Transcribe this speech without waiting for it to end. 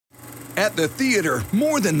At the theater,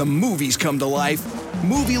 more than the movies come to life.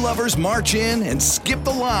 Movie lovers march in and skip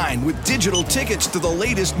the line with digital tickets to the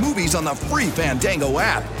latest movies on the free Fandango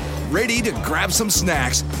app. Ready to grab some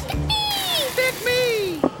snacks. Pick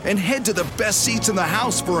me! And head to the best seats in the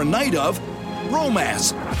house for a night of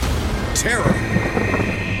romance, terror,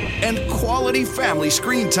 and quality family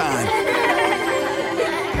screen time.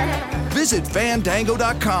 Visit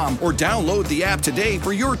Fandango.com or download the app today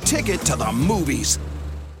for your ticket to the movies.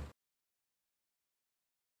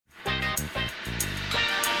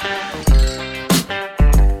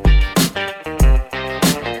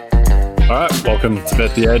 All right, welcome to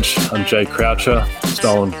Bet the Edge. I'm Jay Croucher.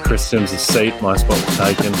 Stolen Chris Sims' seat. My spot was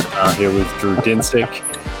taken here with Drew Dinsick,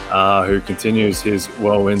 who continues his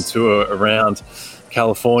whirlwind tour around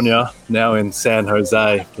California, now in San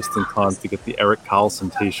Jose, just in time to get the Eric Carlson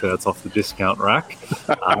t-shirts off the discount rack.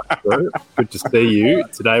 Drew, good to see you.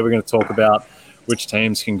 Today we're going to talk about which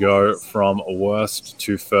teams can go from worst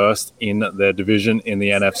to first in their division in the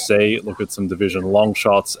NFC, look at some division long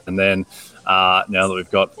shots, and then now that we've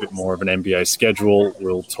got a bit more of an NBA schedule,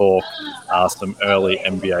 we'll talk some early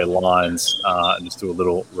NBA lines and just do a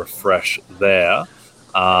little refresh there.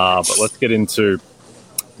 But let's get into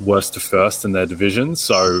worst to first in their division.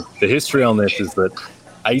 So the history on this is that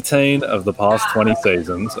 18 of the past 20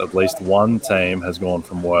 seasons, at least one team has gone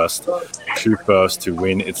from worst to first to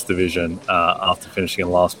win its division after finishing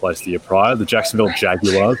in last place the year prior. The Jacksonville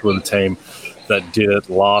Jaguars were the team that did it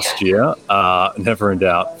last year. Never in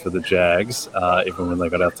doubt for the Jags, even when they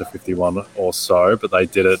got out to 51 or so, but they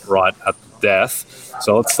did it right at the death.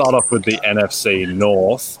 So let's start off with the NFC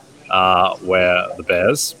North, where the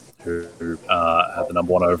Bears, who had the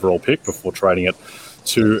number one overall pick before trading it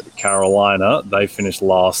to Carolina, they finished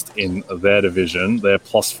last in their division. They're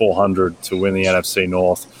plus 400 to win the NFC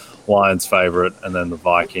North. Lions favorite, and then the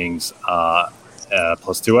Vikings are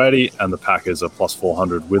plus 280, and the Packers are plus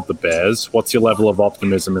 400 with the Bears. What's your level of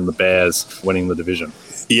optimism in the Bears winning the division?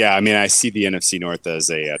 Yeah, I mean, I see the NFC North as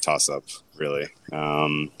a toss-up, really.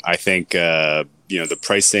 I think, the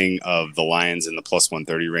pricing of the Lions in the plus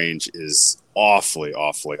 130 range is awfully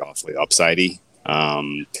upsidey.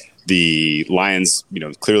 The Lions,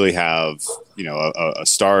 clearly have, a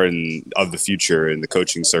star of the future in the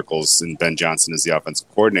coaching circles, and Ben Johnson is the offensive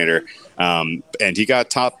coordinator. And he got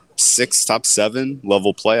top 6, top 7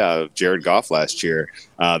 level play out of Jared Goff last year.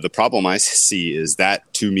 The problem I see is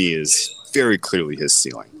that, to me, is very clearly his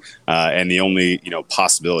ceiling. And the only,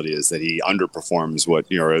 possibility is that he underperforms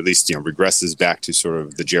or at least, regresses back to sort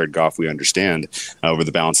of the Jared Goff we understand over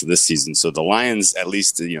the balance of this season. So the Lions, at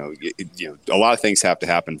least, a lot of things have to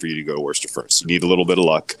happen for you to go worst to first. You need a little bit of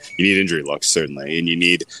luck. You need injury luck, certainly. And you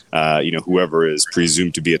need, whoever is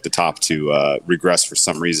presumed to be at the top to regress for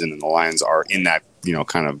some reason. And the Lions are in that,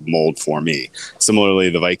 kind of mold for me.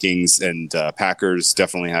 Similarly, the Vikings and Packers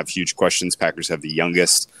definitely have huge questions. Packers have the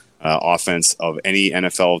youngest offense of any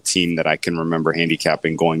NFL team that I can remember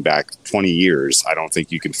handicapping going back 20 years. I don't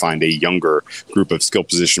think you can find a younger group of skill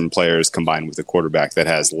position players combined with a quarterback that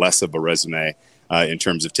has less of a resume in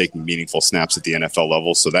terms of taking meaningful snaps at the NFL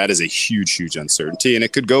level. So that is a huge uncertainty, and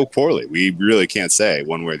it could go poorly. We really can't say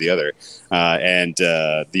one way or the other.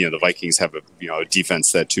 The Vikings have a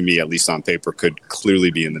defense that, to me, at least on paper, could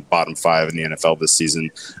clearly be in the bottom 5 in the NFL this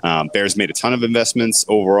season. Bears made a ton of investments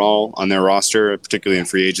overall on their roster, particularly in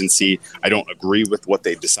free agency. I don't agree with what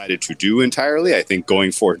they decided to do entirely. I think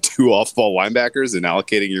going for 2 off-ball linebackers and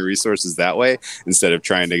allocating your resources that way instead of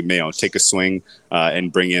trying to take a swing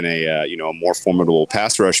and bring in a more formidable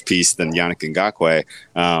pass rush piece than Yannick Ngakoue.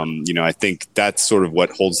 I think that's sort of what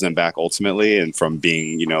holds them back ultimately, and from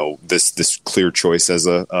being this clear choice as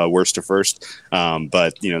a worst to first.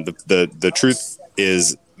 But the truth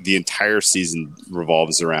is, the entire season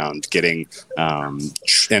revolves around getting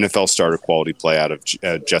NFL starter quality play out of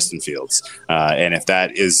Justin Fields. And if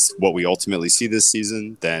that is what we ultimately see this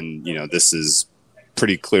season, then this is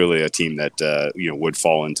pretty clearly a team that would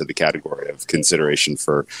fall into the category of consideration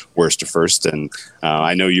for worst to first. And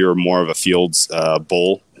I know you're more of a Fields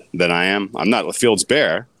bull than I am. I'm not a Fields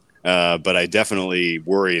bear, but I definitely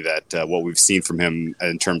worry that what we've seen from him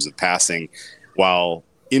in terms of passing, while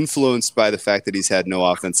influenced by the fact that he's had no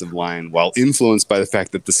offensive line, while influenced by the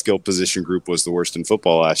fact that the skill position group was the worst in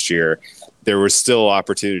football last year, there were still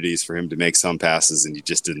opportunities for him to make some passes, and you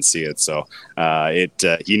just didn't see it. So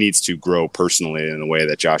he needs to grow personally in the way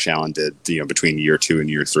that Josh Allen did, between year 2 and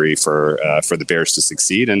year 3 for the Bears to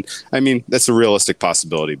succeed. And I mean, that's a realistic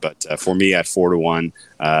possibility, but for me at 4-1,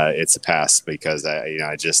 it's a pass, because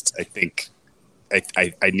I think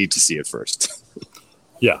I need to see it first.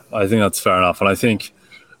 Yeah, I think that's fair enough. And I think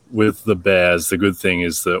with the Bears, the good thing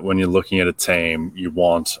is that when you're looking at a team,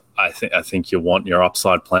 I think you want your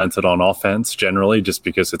upside planted on offense generally, just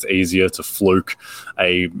because it's easier to fluke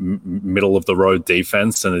a middle of the road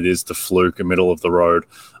defense than it is to fluke a middle of the road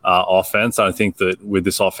offense. I think that with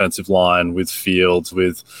this offensive line, with Fields,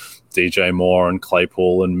 with DJ Moore and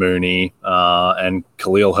Claypool and Mooney and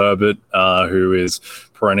Khalil Herbert, who is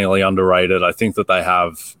perennially underrated. I think that they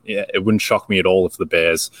have, it wouldn't shock me at all if the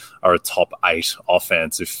Bears are a top 8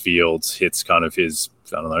 offense if Fields hits kind of his,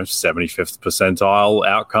 75th percentile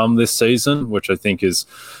outcome this season, which I think is,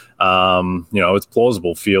 it's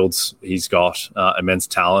plausible. Fields, he's got immense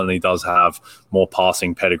talent, and he does have more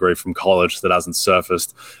passing pedigree from college that hasn't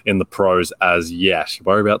surfaced in the pros as yet. You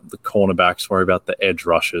worry about the cornerbacks, worry about the edge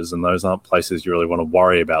rushers, and those aren't places you really want to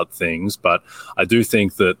worry about things. But I do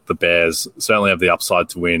think that the Bears certainly have the upside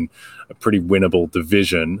to win a pretty winnable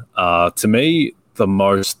division. To me, the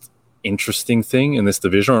most interesting thing in this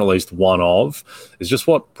division, or at least one of, is just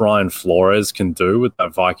what Brian Flores can do with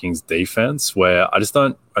that Vikings defense, where I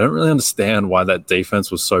don't really understand why that defense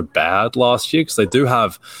was so bad last year, because they do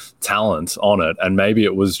have talent on it, and maybe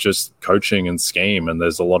it was just coaching and scheme, and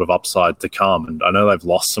there's a lot of upside to come. And I know they've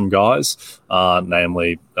lost some guys,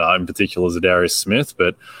 namely in particular Zadarius Smith,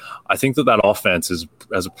 but I think that offense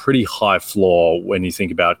has a pretty high floor when you think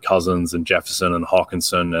about Cousins and Jefferson and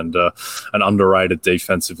Hawkinson and an underrated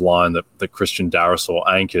defensive line that Christian Darrisaw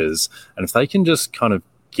anchors. And if they can just kind of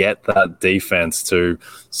get that defense to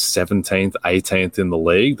 17th, 18th in the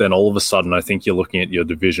league, then all of a sudden I think you're looking at your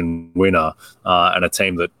division winner and a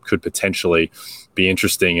team that could potentially be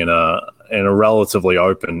interesting in a relatively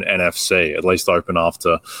open NFC, at least open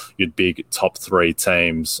after your big top 3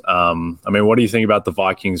 teams. What do you think about the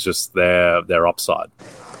Vikings, just their upside?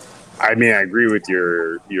 I mean, I agree with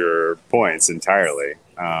your points entirely.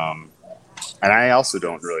 And I also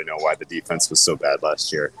don't really know why the defense was so bad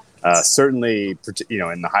last year. Certainly,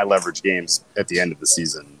 in the high leverage games at the end of the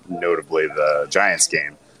season, notably the Giants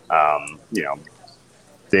game,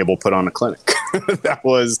 Dable put on a clinic. That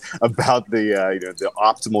was about the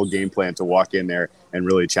optimal game plan to walk in there and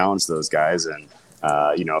really challenge those guys. And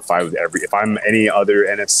if I'm any other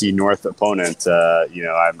NFC North opponent,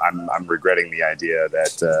 I'm regretting the idea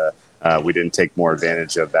that we didn't take more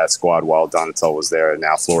advantage of that squad while Donatel was there. And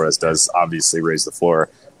now Flores does obviously raise the floor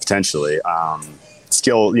potentially.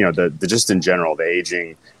 Skill, just in general, the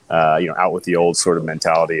aging, out with the old sort of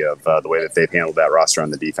mentality of the way that they've handled that roster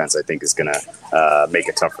on the defense, I think is going to make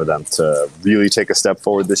it tough for them to really take a step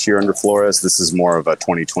forward this year under Flores. This is more of a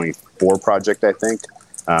 2024 project, I think.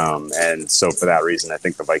 And so for that reason, I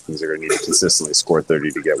think the Vikings are going to need to consistently score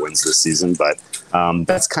 30 to get wins this season. But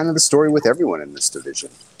that's kind of the story with everyone in this division.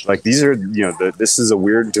 Like these are, this is a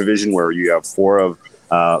weird division where you have four of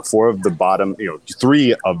the bottom,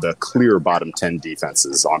 3 of the clear bottom 10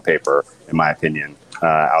 defenses on paper, in my opinion,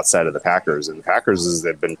 outside of the Packers. And the Packers,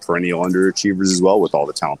 they've been perennial underachievers as well with all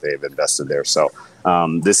the talent they've invested there. So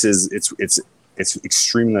it's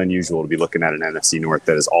extremely unusual to be looking at an NFC North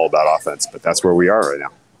that is all about offense, but that's where we are right now.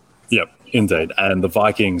 Yep, indeed. And the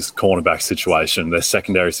Vikings cornerback situation, their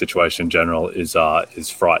secondary situation in general is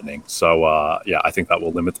frightening. So, I think that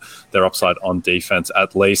will limit their upside on defense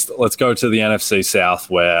at least. Let's go to the NFC South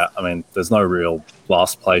where, there's no real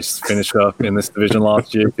last place finisher in this division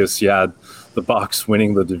last year because you had the Bucs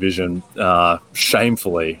winning the division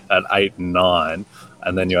shamefully at 8 and 9.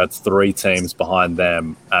 And then you had 3 teams behind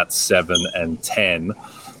them at 7 and 10.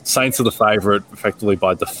 Saints are the favourite effectively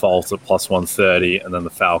by default at plus 130, and then the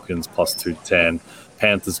Falcons plus 210,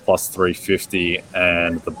 Panthers plus 350,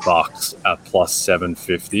 and the Bucs at plus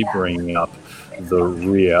 750, bringing up the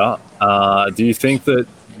rear. Do you think that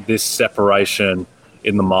this separation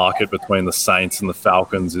in the market between the Saints and the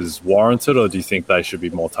Falcons is warranted, or do you think they should be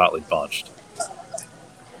more tightly bunched?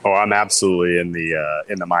 Oh, I'm absolutely in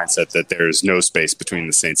the mindset that there's no space between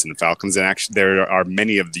the Saints and the Falcons. And actually, there are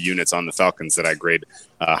many of the units on the Falcons that I grade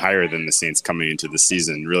higher than the Saints coming into the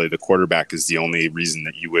season. Really, the quarterback is the only reason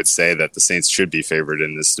that you would say that the Saints should be favored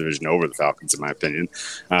in this division over the Falcons, in my opinion.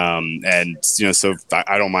 So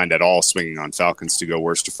I don't mind at all swinging on Falcons to go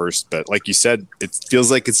worst to first. But like you said, it feels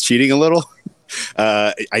like it's cheating a little.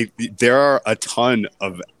 There are a ton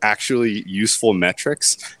of actually useful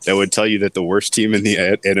metrics that would tell you that the worst team in the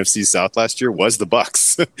NFC South last year was the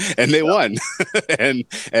Bucs, and they won.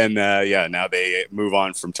 Now they move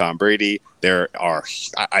on from Tom Brady. There are,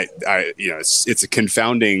 it's a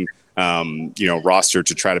confounding roster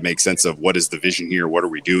to try to make sense of what is the vision here, what are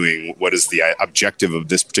we doing, what is the objective of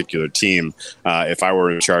this particular team. If I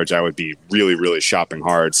were in charge, I would be really, really shopping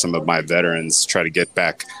hard. Some of my veterans try to get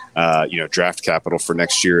back draft capital for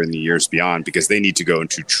next year and the years beyond, because they need to go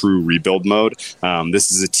into true rebuild mode.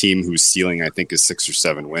 This is a team whose ceiling, I think, is 6 or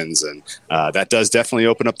 7 wins. And that does definitely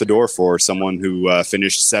open up the door for someone who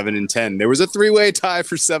finished 7-10. There was a 3-way tie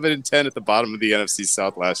for 7-10 at the bottom of the NFC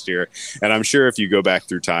South last year. And I'm sure if you go back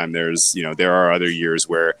through time, there are other years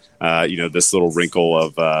where, this little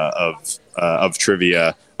wrinkle of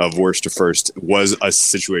trivia of worst to first was a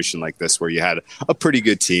situation like this, where you had a pretty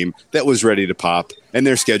good team that was ready to pop and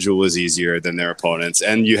their schedule was easier than their opponents.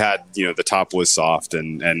 And you had, the top was soft,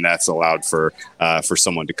 and that's allowed for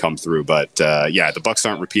someone to come through. But the Bucs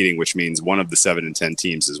aren't repeating, which means one of the 7-10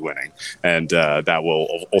 teams is winning. And that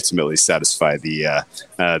will ultimately satisfy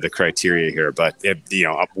the criteria here. But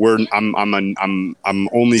I'm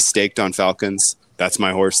only staked on Falcons. That's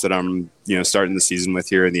my horse that I'm, starting the season with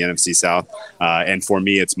here in the NFC South. And for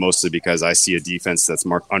me, it's mostly because I see a defense that's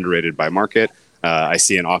underrated by market. I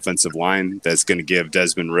see an offensive line that's going to give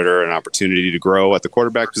Desmond Ridder an opportunity to grow at the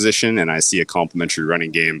quarterback position. And I see a complementary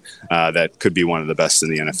running game that could be one of the best in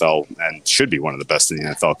the NFL, and should be one of the best in the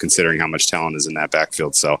NFL, considering how much talent is in that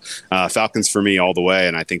backfield. So Falcons for me all the way.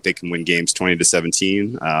 And I think they can win games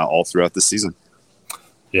 20-17 all throughout the season.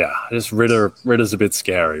 Yeah, just Ritter's a bit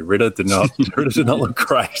scary. Ritter did not look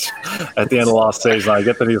great at the end of last season. I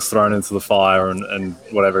get that he was thrown into the fire and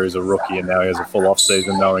whatever, he's a rookie, and now he has a full off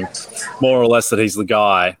season, knowing more or less that he's the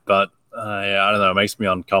guy. But I don't know, it makes me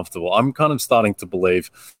uncomfortable. I'm kind of starting to believe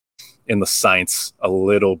in the Saints a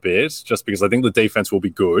little bit, just because I think the defense will be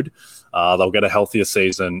good. They'll get a healthier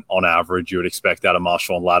season on average, you would expect, out of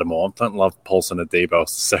Marshall and Lattimore. Don't love Paulson Adebo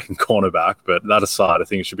as the second cornerback, but that aside, I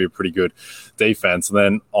think it should be a pretty good defense. And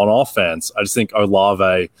then on offense, I just think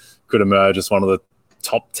Olave could emerge as one of the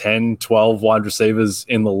top 10, 12 wide receivers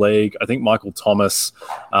in the league. I think Michael Thomas,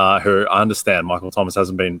 who I understand Michael Thomas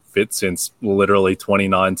hasn't been fit since literally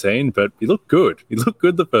 2019, but he looked good. He looked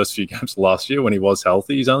good the first few games last year when he was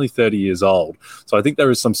healthy. He's only 30 years old. So I think there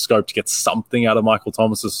is some scope to get something out of Michael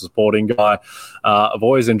Thomas as a supporting guy. I've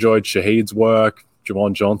always enjoyed Shaheed's work.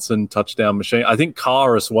 Javon Johnson, touchdown machine. I think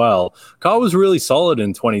Carr as well. Carr was really solid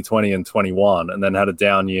in 2020 and 21 and then had a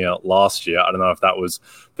down year last year. I don't know if that was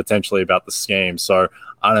potentially about the scheme. So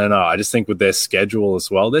I don't know. I just think with their schedule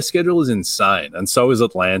as well, their schedule is insane. And so is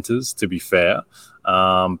Atlanta's, to be fair.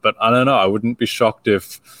 But I don't know. I wouldn't be shocked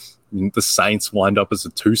if the Saints wind up as a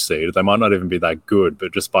 2 seed. They might not even be that good,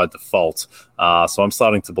 but just by default. So I'm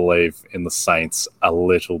starting to believe in the Saints a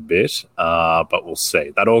little bit, but we'll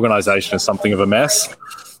see. That organization is something of a mess,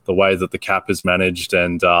 the way that the cap is managed.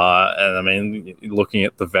 And I mean, looking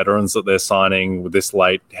at the veterans that they're signing with this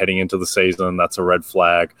late heading into the season, that's a red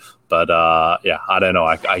flag. But I don't know.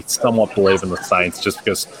 I somewhat believe in the Saints just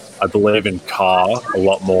because I believe in Carr a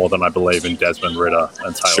lot more than I believe in Desmond Ridder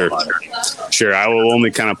and Taylor Heineke. Sure. I will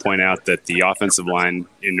only kind of point out that the offensive line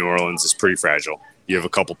in New Orleans is pretty fragile. You have a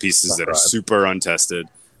couple pieces that are super untested.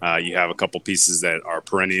 You have a couple pieces that are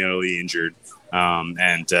perennially injured.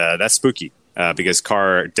 And that's spooky. Because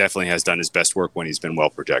Carr definitely has done his best work when he's been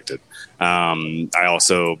well protected.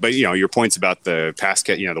 But your points about the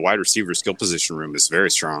the wide receiver skill position room is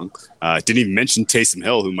very strong. Didn't even mention Taysom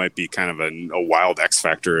Hill, who might be kind of a wild X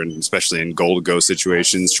factor, and especially in goal to go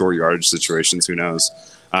situations, short yardage situations, who knows?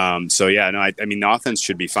 I mean, the offense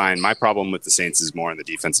should be fine. My problem with the Saints is more on the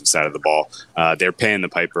defensive side of the ball. They're paying the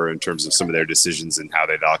piper in terms of some of their decisions and how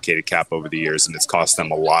they've allocated cap over the years, and it's cost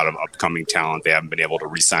them a lot of upcoming talent. They haven't been able to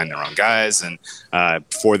re-sign their own guys, and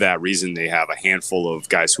for that reason, they have a handful of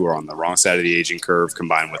guys who are on the wrong side of the aging curve,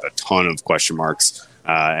 combined with a ton of question marks.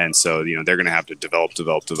 And so, they're going to have to develop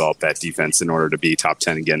that defense in order to be top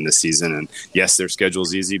 10 again this season. And yes, their schedule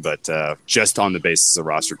is easy, but just on the basis of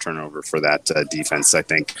roster turnover for that defense, I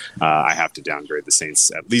think I have to downgrade the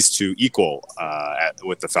Saints at least to equal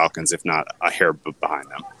with the Falcons, if not a hair behind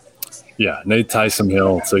them. Yeah, need Taysom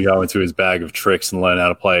Hill to go into his bag of tricks and learn how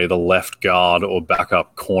to play the left guard or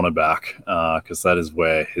backup cornerback, because that is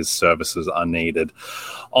where his services are needed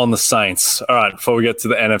on the Saints. All right, before we get to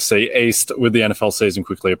the NFC East, with the NFL season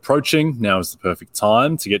quickly approaching, now is the perfect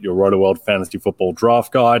time to get your RotoWorld Fantasy Football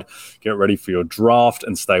Draft Guide. Get ready for your draft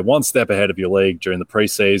and stay one step ahead of your league during the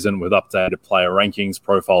preseason with updated player rankings,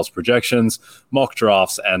 profiles, projections, mock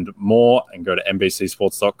drafts, and more. And go to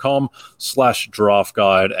NBCsports.com/draft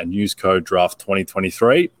guide and use code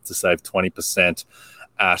DRAFT2023 to save 20%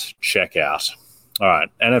 at checkout. All right,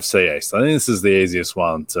 NFC East. I think this is the easiest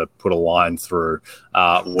one to put a line through,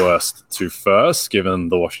 worst to first, given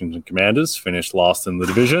the Washington Commanders finished last in the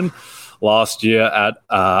division last year at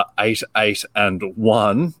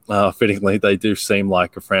 8-8-1. Fittingly, they do seem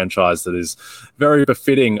like a franchise that is very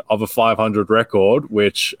befitting of a 500 record,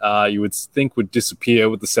 which you would think would disappear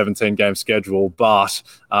with the 17-game schedule, but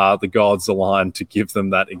the gods aligned to give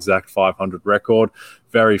them that exact 500 record.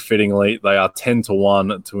 Very fittingly, they are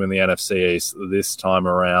 10-1 to win the NFC East this time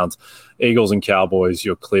around. Eagles and Cowboys,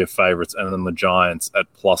 your clear favorites, and then the Giants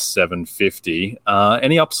at plus 750.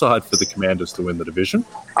 Any upside for the Commanders to win the division?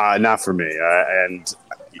 Not for me. And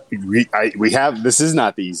we have, this is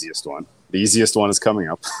not the easiest one. The easiest one is coming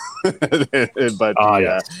up, but this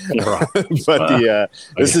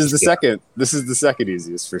is the second. This is the second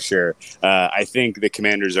easiest for sure. I think the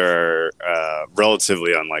Commanders are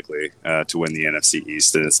relatively unlikely to win the NFC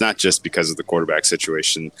East, and it's not just because of the quarterback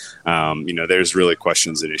situation. There's really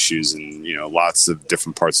questions and issues, and lots of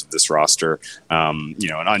different parts of this roster. An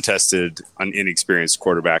untested, inexperienced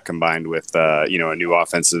quarterback combined with a new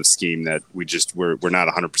offensive scheme that we're not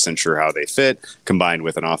 100% sure how they fit, combined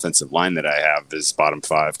with an offensive line that I have is bottom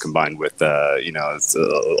five, combined with it's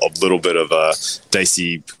a little bit of a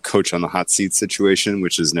dicey coach on the hot seat situation,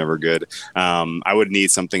 which is never good. I would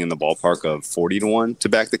need something in the ballpark of 40-1 to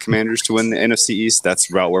back the Commanders to win the NFC East.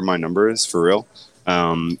 That's about where my number is for real.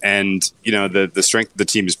 The strength of the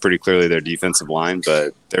team is pretty clearly their defensive line,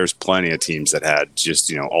 but there's plenty of teams that had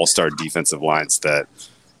just all-star defensive lines that.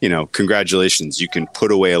 Congratulations, you can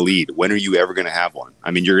put away a lead. When are you ever going to have one? I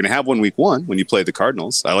mean, you're going to have one week one when you play the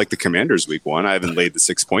Cardinals. I like the Commanders week one. I haven't laid the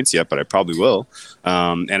 6 points yet, but I probably will.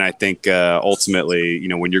 And I think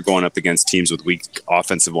ultimately, when you're going up against teams with weak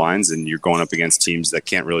offensive lines and you're going up against teams that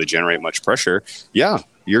can't really generate much pressure,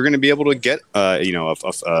 you're going to be able to get a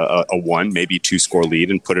one, maybe 2 score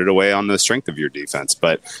lead and put it away on the strength of your defense.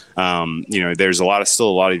 But there's still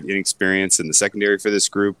a lot of inexperience in the secondary for this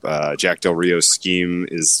group. Jack Del Rio's scheme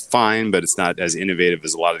is fine, but it's not as innovative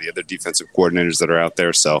as a lot of the other defensive coordinators that are out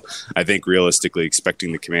there. So I think realistically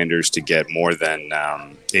expecting the Commanders to get more than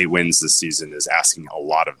 8 wins this season is asking a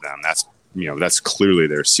lot of them. That's clearly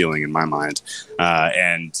their ceiling in my mind.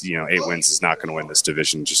 8 wins is not going to win this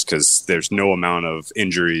division just because there's no amount of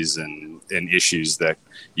injuries and issues that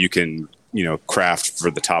you can, craft for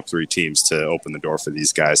the top 3 teams to open the door for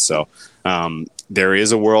these guys. So there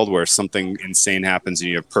is a world where something insane happens and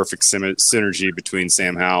you have perfect synergy between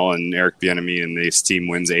Sam Howell and Eric Bieniemy, and this team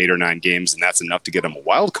wins 8 or 9 games, and that's enough to get them a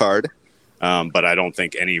wild card. But I don't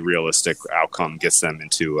think any realistic outcome gets them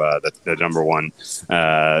into the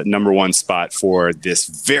number one spot for this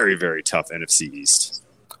very, very tough NFC East.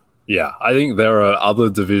 Yeah, I think there are other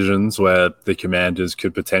divisions where the Commanders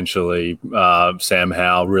could potentially Sam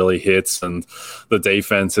Howell really hits, and the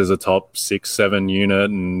defense is a top 6-7 unit,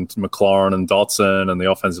 and McLaurin and Dotson, and the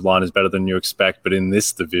offensive line is better than you expect. But in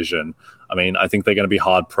this division, I mean, I think they're going to be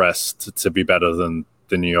hard pressed to be better than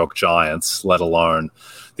the New York Giants, let alone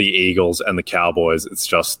the Eagles and the Cowboys. It's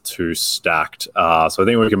just too stacked. So I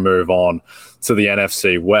think we can move on to the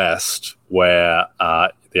NFC West, where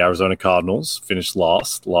the Arizona Cardinals finished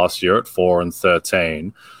last year at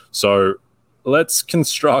 4-13. So let's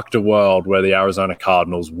construct a world where the Arizona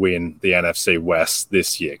Cardinals win the NFC West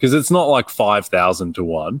this year, because it's not like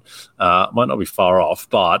 5,000-1. Might not be far off,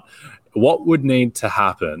 but what would need to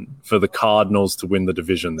happen for the Cardinals to win the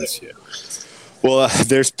division this year? Well,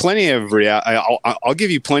 there's plenty of I'll give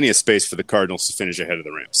you plenty of space for the Cardinals to finish ahead of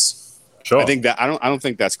the Rams. Sure. I think that I don't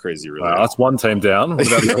think that's crazy, really. That's one team down.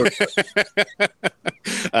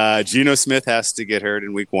 Geno Smith has to get hurt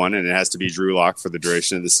in week 1, and it has to be Drew Lock for the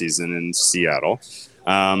duration of the season in Seattle.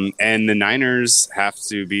 And the Niners have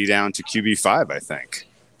to be down to QB5, I think,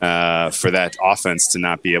 for that offense to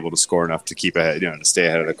not be able to score enough to keep ahead, to stay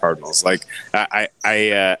ahead of the Cardinals. Like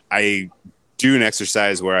I do an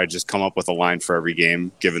exercise where I just come up with a line for every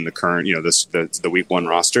game, given the current, the week 1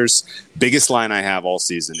 rosters. Biggest line I have all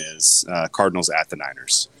season is Cardinals at the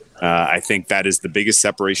Niners. I think that is the biggest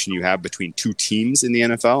separation you have between 2 teams in the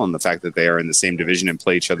NFL, and the fact that they are in the same division and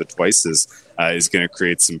play each other twice is going to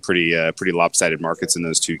create some pretty lopsided markets in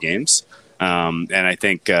those 2 games. And I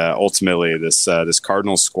think ultimately this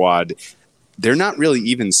Cardinals squad, they're not really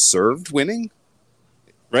even served winning.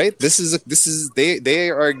 Right. They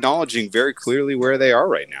are acknowledging very clearly where they are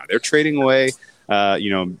right now. They're trading away.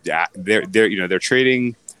 They're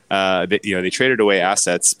trading. They traded away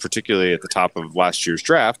assets, particularly at the top of last year's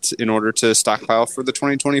draft, in order to stockpile for the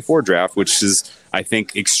 2024 draft, which is, I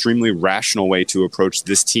think, extremely rational way to approach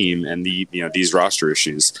this team and these roster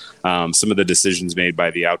issues. Some of the decisions made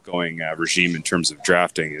by the outgoing regime in terms of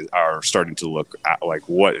drafting are starting to look like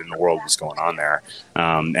what in the world was going on there.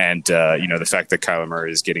 The fact that Kyler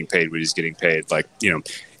Murray is getting paid what he's getting paid,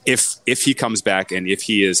 if he comes back and if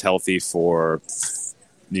he is healthy for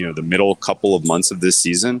the middle couple of months of this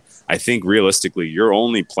season, I think realistically you're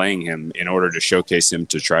only playing him in order to showcase him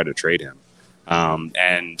to try to trade him.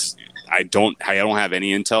 And I don't have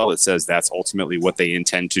any intel that says that's ultimately what they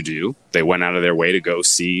intend to do. They went out of their way to go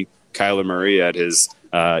see Kyler Murray at his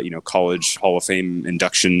college Hall of Fame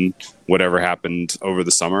induction, whatever happened over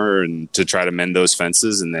the summer, and to try to mend those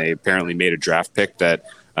fences. And they apparently made a draft pick that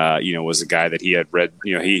was a guy that he had read,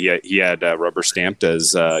 he had rubber stamped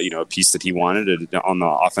as a piece that he wanted on the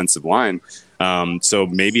offensive line. So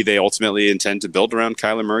maybe they ultimately intend to build around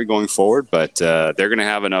Kyler Murray going forward, but they're going to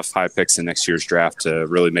have enough high picks in next year's draft to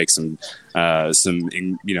really make some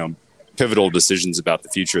pivotal decisions about the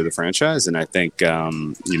future of the franchise. And I think,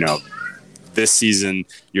 this season,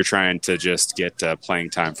 you're trying to just get playing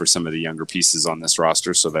time for some of the younger pieces on this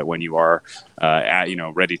roster, so that when you are,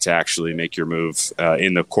 ready to actually make your move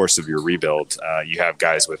in the course of your rebuild, you have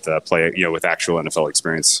guys with with actual NFL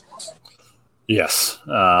experience. Yes,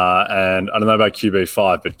 and I don't know about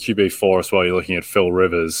QB5, but QB4 as well. You're looking at Phil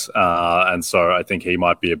Rivers, and so I think he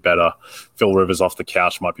might be Phil Rivers off the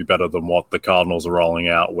couch might be better than what the Cardinals are rolling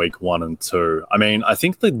out week 1 and 2. I mean, I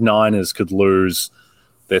think the Niners could lose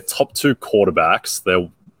their top 2 quarterbacks, their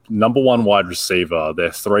number 1 wide receiver,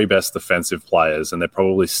 their 3 best defensive players, and they're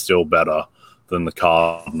probably still better than the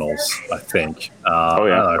Cardinals, I think. I don't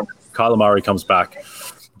know. Kyler Murray comes back,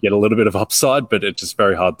 get a little bit of upside, but it's just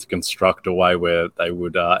very hard to construct a way where they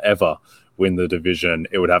would ever win the division.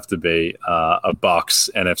 It would have to be a Bucs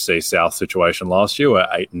NFC South situation last year where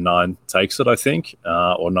 8-9 takes it, I think,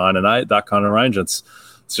 or 9-8, that kind of range. It's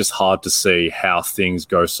just hard to see how things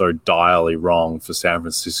go so direly wrong for San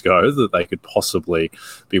Francisco that they could possibly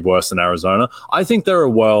be worse than Arizona. I think there are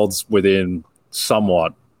worlds within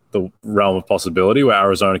somewhat the realm of possibility where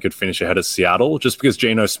Arizona could finish ahead of Seattle just because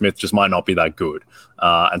Geno Smith just might not be that good.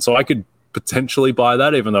 And so I could potentially buy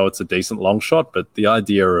that, even though it's a decent long shot. But the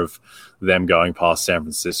idea of them going past San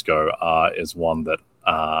Francisco is one that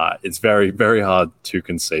it's very, very hard to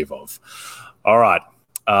conceive of. All right.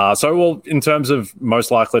 In terms of most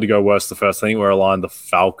likely to go worse, the first thing we're aligned, the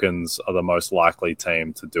Falcons are the most likely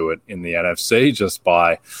team to do it in the NFC just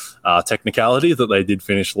by technicality that they did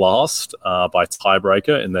finish last by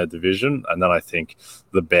tiebreaker in their division. And then I think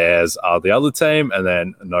the Bears are the other team, and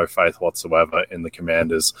then no faith whatsoever in the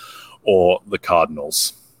Commanders or the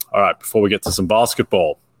Cardinals. All right, before we get to some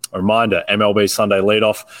basketball, a reminder, MLB Sunday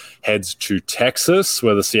Leadoff heads to Texas,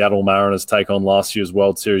 where the Seattle Mariners take on last year's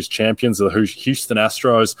World Series champions, the Houston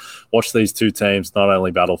Astros. Watch these two teams not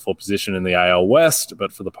only battle for position in the AL West,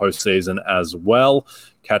 but for the postseason as well.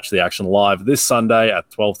 Catch the action live this Sunday at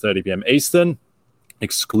 12:30 p.m. Eastern,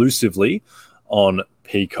 exclusively on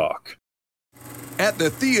Peacock. At the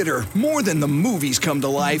theater, more than the movies come to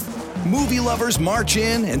life. Movie lovers march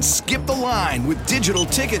in and skip the line with digital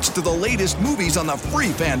tickets to the latest movies on the free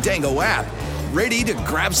Fandango app. Ready to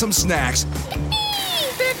grab some snacks.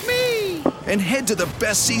 Pick me! And head to the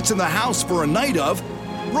best seats in the house for a night of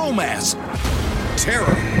romance,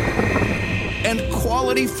 terror, and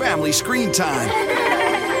quality family screen time.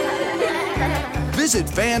 Visit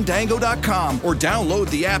Fandango.com or download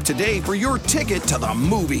the app today for your ticket to the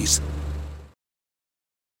movies.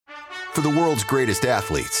 For the world's greatest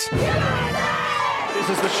athletes, this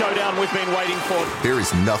is the showdown we've been waiting for. There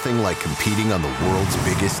is nothing like competing on the world's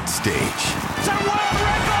biggest stage. It's a world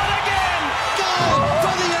record again! Gold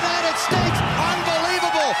for the United States!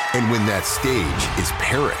 Unbelievable! And when that stage is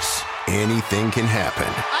Paris, anything can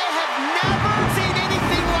happen. I have never seen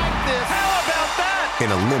anything like this. How about that?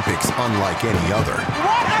 An Olympics unlike any other.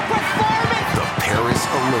 What a performance! The Paris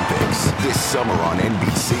Olympics, this summer on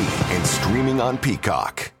NBC and streaming on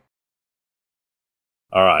Peacock.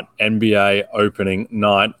 All right, NBA opening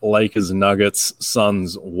night, Lakers, Nuggets,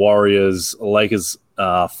 Suns, Warriors. Lakers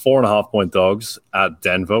 4.5-point dogs at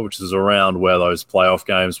Denver, which is around where those playoff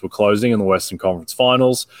games were closing in the Western Conference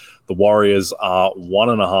Finals. The Warriors are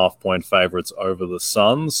 1.5-point favorites over the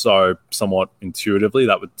Suns. So somewhat intuitively,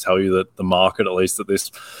 that would tell you that the market, at least at this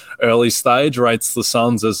early stage, rates the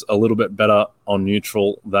Suns as a little bit better on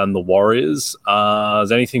neutral than the Warriors.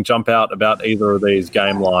 Does anything jump out about either of these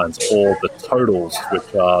game lines or the totals,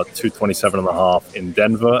 which are 227.5 in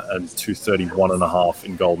Denver and 231.5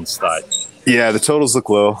 in Golden State? Yeah, the totals look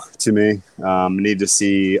low to me. Need to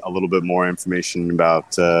see a little bit more information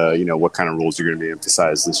about, what kind of rules are going to be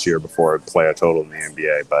emphasized this year before I play a total in the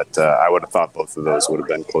NBA. But I would have thought both of those would have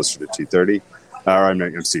been closer to 230.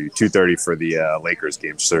 230 for the Lakers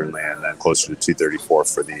game, certainly, and then closer to 234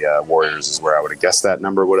 for the Warriors is where I would have guessed that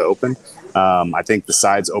number would have opened. I think the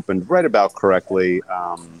sides opened right about correctly.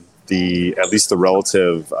 At least the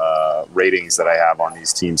relative ratings that I have on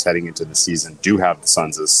these teams heading into the season do have the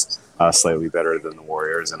Suns as slightly better than the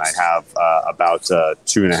Warriors, and I have about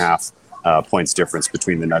 2.5 points difference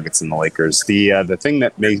between the Nuggets and the Lakers. The thing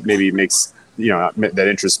that maybe makes that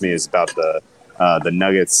interests me is about the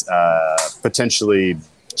Nuggets potentially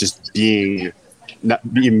just being not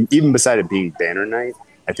even beside it being banner night.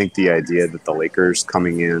 I think the idea that the Lakers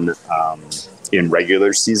coming in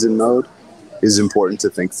regular season mode is important to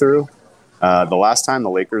think through. The last time the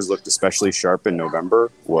Lakers looked especially sharp in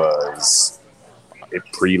November was a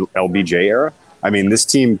pre-LBJ era. I mean, this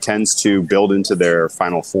team tends to build into their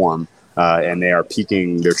final form, and they are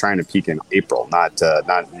peaking. They're trying to peak in April, not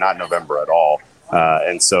November at all.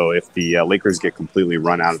 And so if the Lakers get completely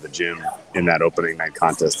run out of the gym in that opening night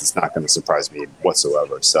contest, it's not going to surprise me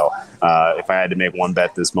whatsoever. So if I had to make one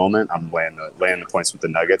bet this moment, I'm laying the points with the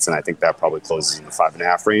Nuggets, and I think that probably closes in the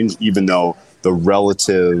 5.5 range, even though the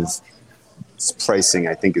relative pricing,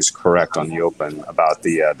 I think, is correct on the open about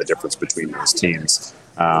the difference between those teams.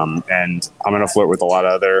 And I'm going to flirt with a lot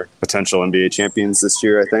of other potential NBA champions this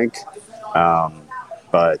year, I think.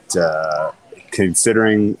 But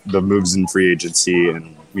considering the moves in free agency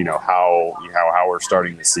and how we're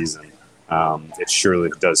starting the season, it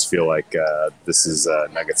surely does feel like this is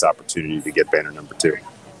Nuggets' opportunity to get banner number 2.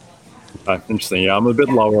 Interesting. Yeah, I'm a bit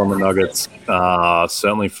lower on the Nuggets,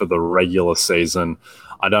 certainly for the regular season.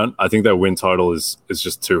 I think their win total is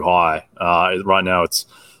just too high. Right now it's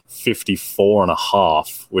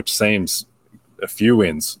 54.5, which seems a few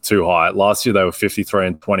wins too high. Last year they were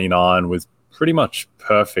 53-29 with pretty much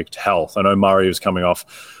perfect health. I know Murray was coming off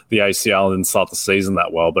the ACL and didn't start the season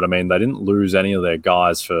that well, but I mean, they didn't lose any of their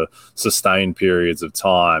guys for sustained periods of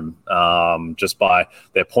time. Just by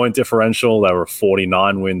their point differential, they were a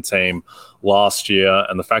 49-win team last year,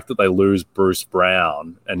 and the fact that they lose Bruce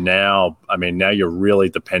Brown, and now you're really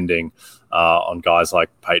depending on guys like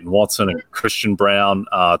Peyton Watson and Christian Brown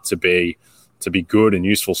to be good and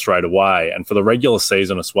useful straight away. And for the regular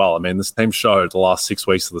season as well, I mean, this team showed the last 6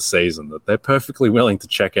 weeks of the season that they're perfectly willing to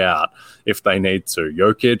check out if they need to.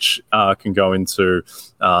 Jokic can go into,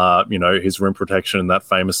 his rim protection in that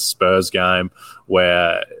famous Spurs game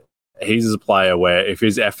where he's a player where if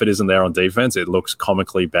his effort isn't there on defense, it looks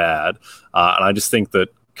comically bad. And I just think that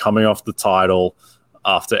coming off the title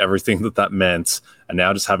after everything that meant, and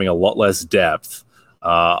now just having a lot less depth,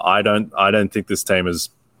 I don't think this team is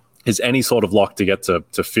any sort of lock to get to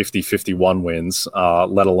 50, 51 wins,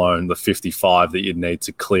 let alone the 55 that you'd need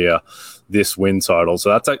to clear this win total.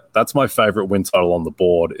 So that's my favorite win total on the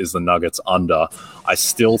board is the Nuggets under. I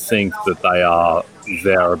still think that they are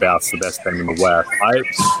thereabouts the best team in the West.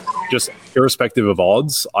 Just irrespective of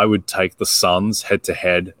odds, I would take the Suns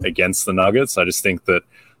head-to-head against the Nuggets. I just think that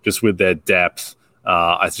just with their depth,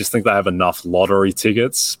 I just think they have enough lottery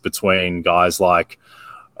tickets between guys like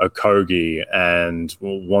Okogie and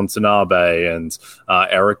Watanabe and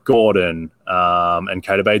Eric Gordon and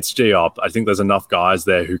Keita Bates-Diop. I think there's enough guys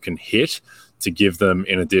there who can hit to give them,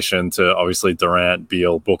 in addition to obviously Durant,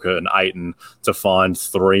 Beal, Booker, and Ayton, to find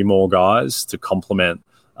 3 more guys to complement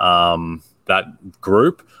that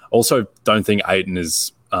group. Also, don't think Ayton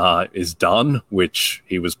is done, which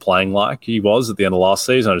he was playing like he was at the end of last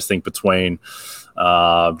season. I just think between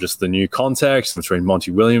just the new context, between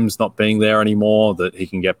Monty Williams not being there anymore, that he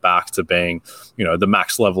can get back to being, the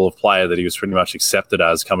max level of player that he was pretty much accepted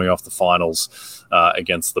as coming off the finals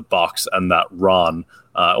against the Bucks and that run.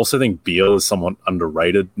 I also think Beal is somewhat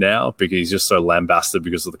underrated now because he's just so lambasted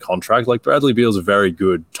because of the contract. Like Bradley Beal's a very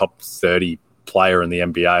good top 30 player in the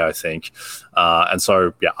NBA, I think. And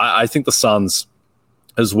so, yeah, I think the Suns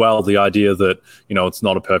as well, the idea that, it's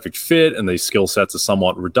not a perfect fit and these skill sets are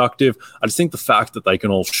somewhat reductive. I just think the fact that they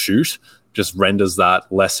can all shoot just renders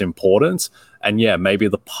that less important. And yeah, maybe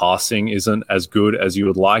the passing isn't as good as you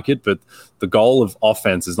would like it, but the goal of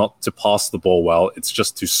offense is not to pass the ball well, it's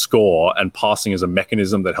just to score, and passing is a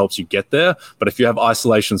mechanism that helps you get there. But if you have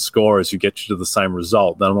isolation scorers who get you to the same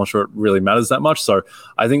result, then I'm not sure it really matters that much. So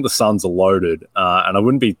I think the Suns are loaded, and I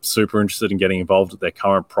wouldn't be super interested in getting involved at their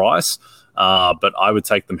current price. But I would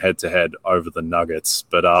take them head-to-head over the Nuggets.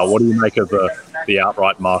 But what do you make of the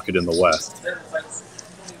outright market in the West?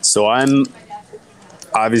 So I'm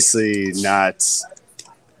obviously not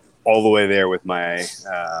all the way there with my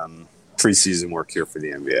preseason work here for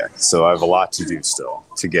the NBA. So I have a lot to do still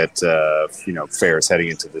to get fares heading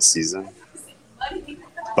into this season.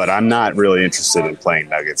 But I'm not really interested in playing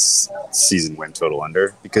Nuggets season win total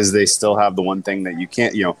under because they still have the one thing that you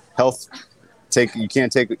can't, health. You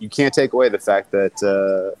can't take away the fact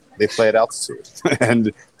that they play at altitude,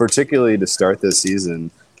 and particularly to start this season,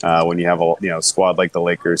 when you have a squad like the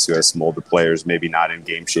Lakers who has some older players, maybe not in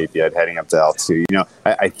game shape yet, heading up to altitude.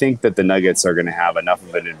 I think that the Nuggets are going to have enough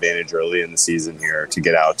of an advantage early in the season here to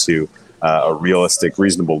get out to a realistic,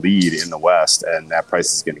 reasonable lead in the West, and that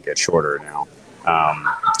price is going to get shorter now.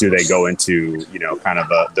 Do they go into kind of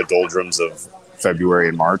the doldrums of February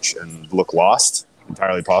and March and look lost?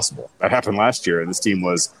 Entirely possible. That happened last year, and this team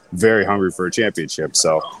was very hungry for a championship.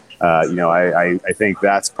 So, I think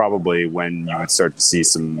that's probably when you would start to see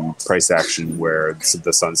some price action where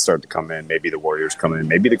the Suns start to come in. Maybe the Warriors come in.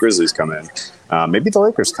 Maybe the Grizzlies come in. Maybe the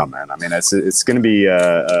Lakers come in. I mean, it's going to be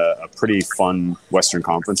a pretty fun Western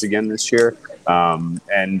Conference again this year.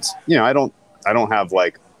 And I don't have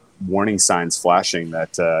like warning signs flashing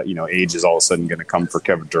that age is all of a sudden going to come for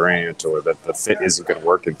Kevin Durant or that the fit isn't going to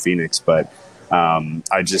work in Phoenix. But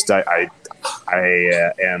I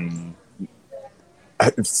am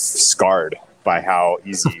scarred by how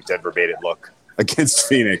easy Denver made it look against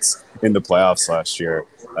Phoenix in the playoffs last year.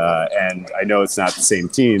 And I know it's not the same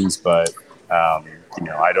teams, but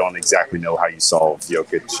I don't exactly know how you solve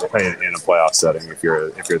Jokic in a playoff setting if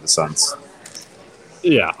you're the Suns.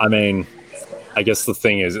 Yeah, I mean, I guess the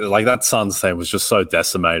thing is, like, that Suns team was just so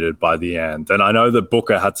decimated by the end. And I know that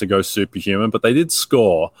Booker had to go superhuman, but they did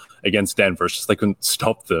score against Denver. It's just they couldn't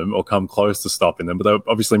stop them or come close to stopping them. But they were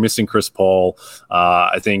obviously missing Chris Paul.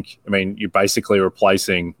 You're basically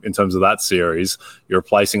replacing, in terms of that series, you're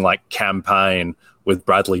replacing like Campaign with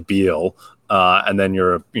Bradley Beal. And then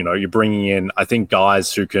you're bringing in, I think,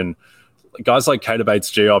 guys like Keita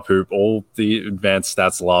Bates-Diop, who all the advanced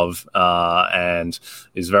stats love and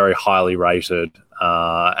is very highly rated.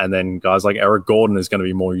 And then guys like Eric Gordon is going to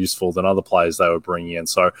be more useful than other players they were bringing in.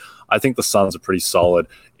 So I think the Suns are pretty solid.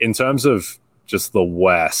 In terms of just the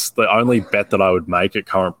West, the only bet that I would make at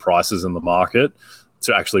current prices in the market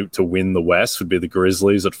to win the West would be the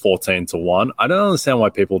Grizzlies at 14-1. I don't understand why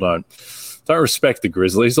people don't respect the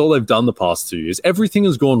Grizzlies. All they've done the past 2 years, everything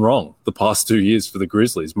has gone wrong the past 2 years for the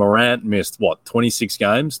Grizzlies. Morant missed 26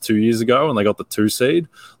 games 2 years ago and they got the 2 seed.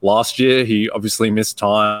 Last year he obviously missed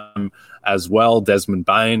time as well. Desmond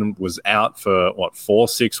Bain was out for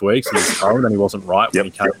 4-6 weeks. He was home and he wasn't right when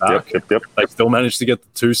he came back. They still managed to get the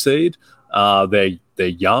 2 seed. They're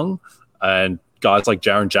young, and guys like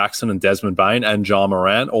Jaren Jackson and Desmond Bain and Ja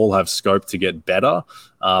Morant all have scope to get better.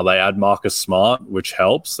 They add Marcus Smart, which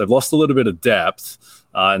helps. They've lost a little bit of depth.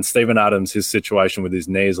 And Steven Adams, his situation with his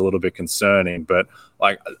knee is a little bit concerning. But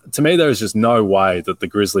to me, there's just no way that the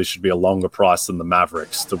Grizzlies should be a longer price than the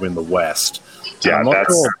Mavericks to win the West. Yeah,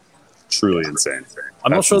 that's truly insane.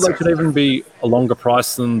 I'm not sure they could even be a longer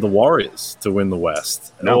price than the Warriors to win the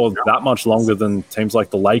West. Or that much longer than teams like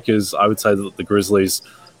the Lakers. I would say that the Grizzlies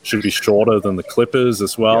should be shorter than the Clippers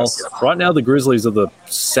as well. Yes. Right now, the Grizzlies are the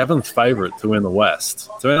 7th favorite to win the West.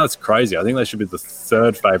 To me, that's crazy. I think they should be the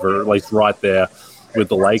 3rd favorite, at least right there with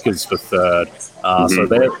the Lakers for 3rd. So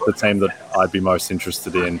they're the team that I'd be most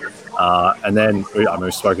interested in. And then,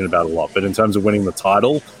 we've spoken about it a lot, but in terms of winning the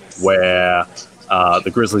title, where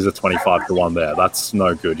the Grizzlies are 25-1 there, that's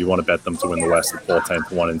no good. You want to bet them to win the West at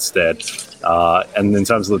 14-1 instead. And in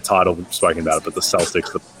terms of the title, we've spoken about it, but the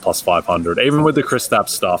Celtics are plus 500. Even with the Kristaps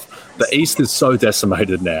stuff, the East is so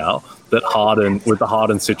decimated now that with the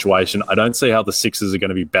Harden situation, I don't see how the Sixers are going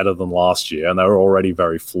to be better than last year, and they were already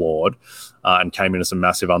very flawed and came in as a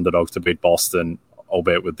massive underdog to beat Boston,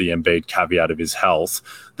 albeit with the Embiid caveat of his health.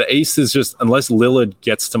 The East is just, unless Lillard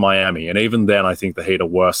gets to Miami, and even then I think the Heat are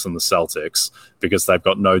worse than the Celtics because they've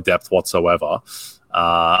got no depth whatsoever.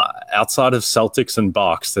 Outside of Celtics and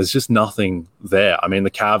Bucks, there's just nothing there. I mean,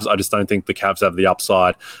 the Cavs, I just don't think the Cavs have the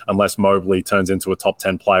upside unless Mobley turns into a top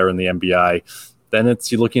 10 player in the NBA. Then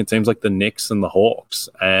you're looking at teams like the Knicks and the Hawks.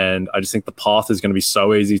 And I just think the path is going to be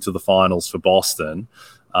so easy to the finals for Boston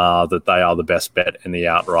that they are the best bet in the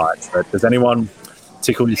outright. But does anyone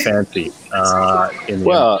tickle your fancy in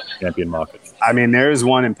the champion market? I mean, there is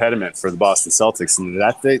one impediment for the Boston Celtics, and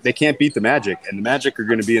that they can't beat the Magic, and the Magic are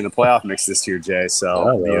going to be in the playoff mix this year, Jay.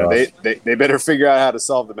 So they better figure out how to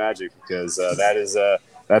solve the Magic because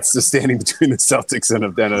that's the standing between the Celtics and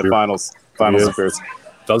the finals appearance.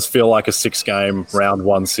 Does feel like a 6-game round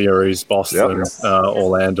 1 series, Boston,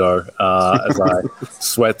 Orlando. As I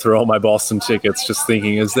sweat through all my Boston tickets, just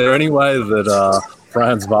thinking, is there any way that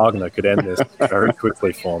Franz Wagner could end this very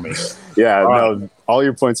quickly for me? Yeah, all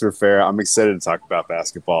your points are fair. I'm excited to talk about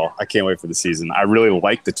basketball. I can't wait for the season. I really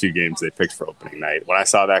like the 2 games they picked for opening night. When I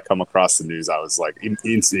saw that come across the news, I was like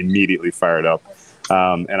immediately fired up.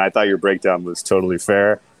 And I thought your breakdown was totally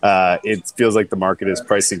fair. It feels like the market is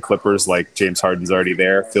pricing Clippers like James Harden's already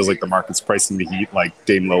there. Feels like the market's pricing the Heat like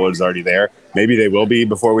Dame Lillard's already there. Maybe they will be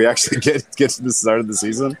before we actually get to the start of the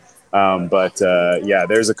season. Yeah,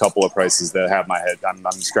 there's a couple of prices that have my head.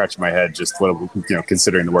 I'm scratching my head just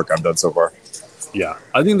considering the work I've done so far. Yeah,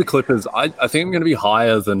 I think the Clippers, I think I'm going to be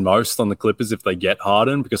higher than most on the Clippers if they get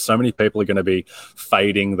Harden, because so many people are going to be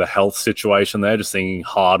fading the health situation there, just thinking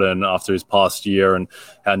Harden after his past year and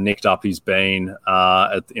how nicked up he's been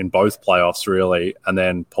in both playoffs, really. And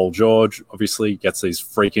then Paul George obviously gets these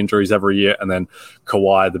freak injuries every year. And then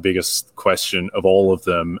Kawhi, the biggest question of all of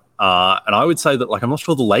them. And I would say that, I'm not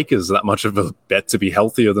sure the Lakers are that much of a bet to be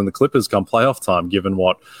healthier than the Clippers come playoff time, given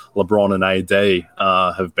what LeBron and AD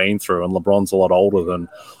have been through. And LeBron's a lot older than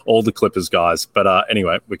all the Clippers guys. But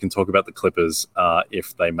anyway, we can talk about the Clippers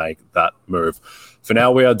if they make that move. For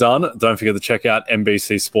now, we are done. Don't forget to check out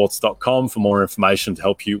NBCSports.com for more information to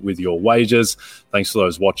help you with your wagers. Thanks to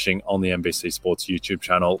those watching on the NBC Sports YouTube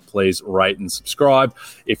channel. Please rate and subscribe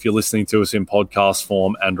if you're listening to us in podcast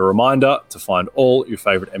form. And a reminder to find all your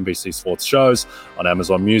favorite NBC Sports shows on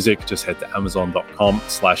Amazon Music. Just head to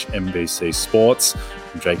amazon.com/NBC Sports.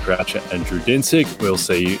 From Jay Croucher and Drew Dinsick, we'll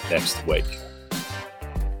see you next week.